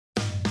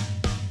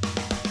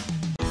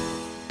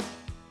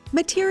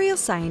Material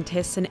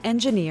scientists and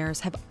engineers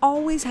have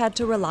always had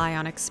to rely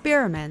on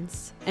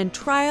experiments and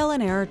trial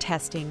and error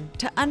testing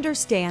to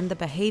understand the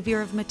behavior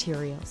of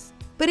materials.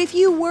 But if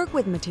you work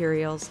with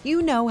materials,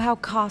 you know how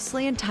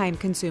costly and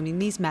time-consuming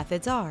these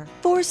methods are,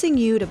 forcing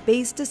you to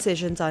base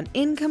decisions on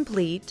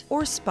incomplete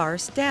or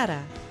sparse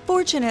data.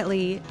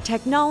 Fortunately,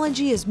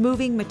 technology is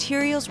moving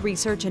materials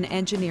research and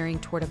engineering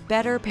toward a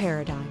better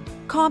paradigm: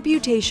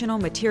 computational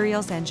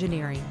materials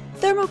engineering.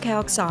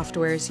 Thermo-Calc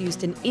software is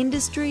used in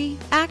industry,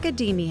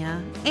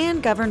 academia,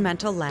 and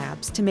governmental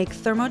labs to make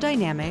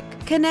thermodynamic,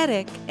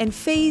 kinetic, and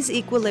phase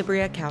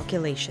equilibria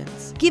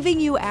calculations, giving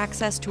you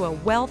access to a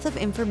wealth of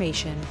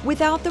information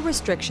without the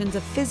restrictions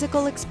of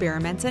physical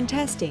experiments and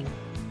testing.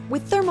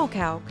 With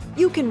Thermo-Calc,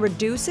 you can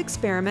reduce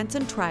experiments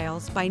and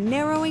trials by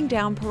narrowing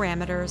down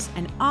parameters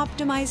and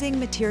optimizing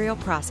material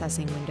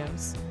processing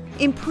windows.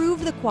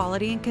 Improve the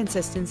quality and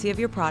consistency of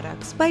your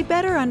products by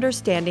better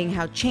understanding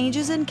how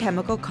changes in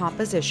chemical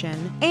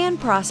composition and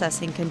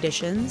processing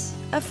conditions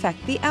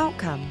affect the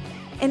outcome.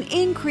 And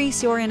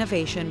increase your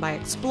innovation by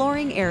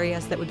exploring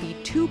areas that would be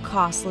too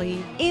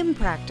costly,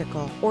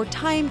 impractical, or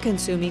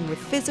time-consuming with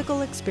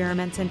physical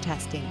experiments and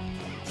testing.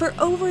 For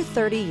over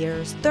 30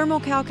 years,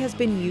 Thermo-Calc has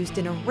been used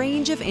in a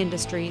range of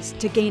industries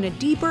to gain a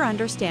deeper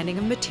understanding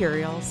of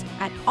materials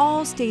at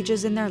all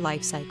stages in their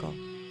life cycle.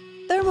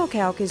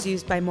 Thermo-Calc is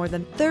used by more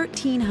than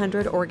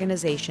 1,300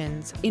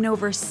 organizations in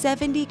over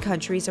 70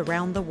 countries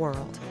around the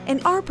world,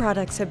 and our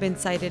products have been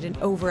cited in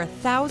over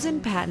 1,000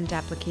 patent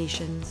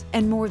applications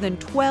and more than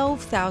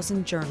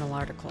 12,000 journal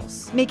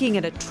articles, making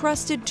it a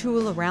trusted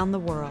tool around the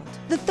world.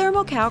 The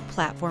Thermo-Calc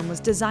platform was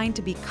designed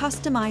to be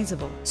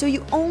customizable, so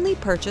you only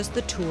purchase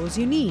the tools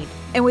you need.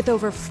 And with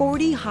over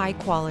 40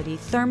 high-quality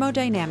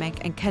thermodynamic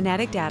and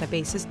kinetic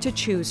databases to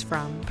choose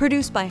from,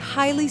 produced by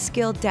highly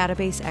skilled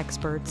database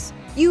experts,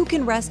 you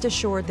can rest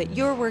assured that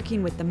you're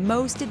working with the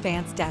most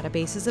advanced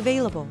databases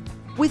available.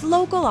 With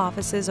local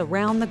offices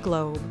around the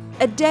globe,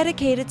 a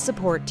dedicated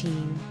support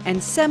team,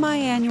 and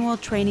semi-annual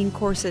training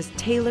courses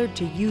tailored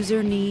to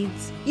user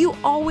needs, you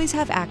always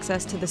have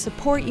access to the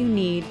support you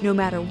need no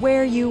matter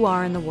where you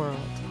are in the world.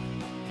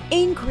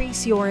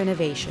 Increase your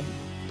innovation.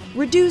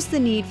 Reduce the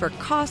need for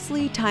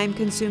costly,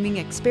 time-consuming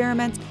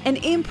experiments and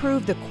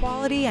improve the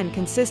quality and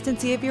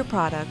consistency of your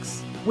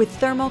products with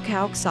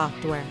Thermo-Calc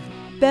software.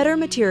 Better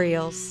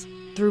materials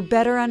through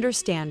better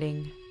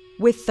understanding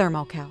with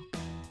Thermo-Calc.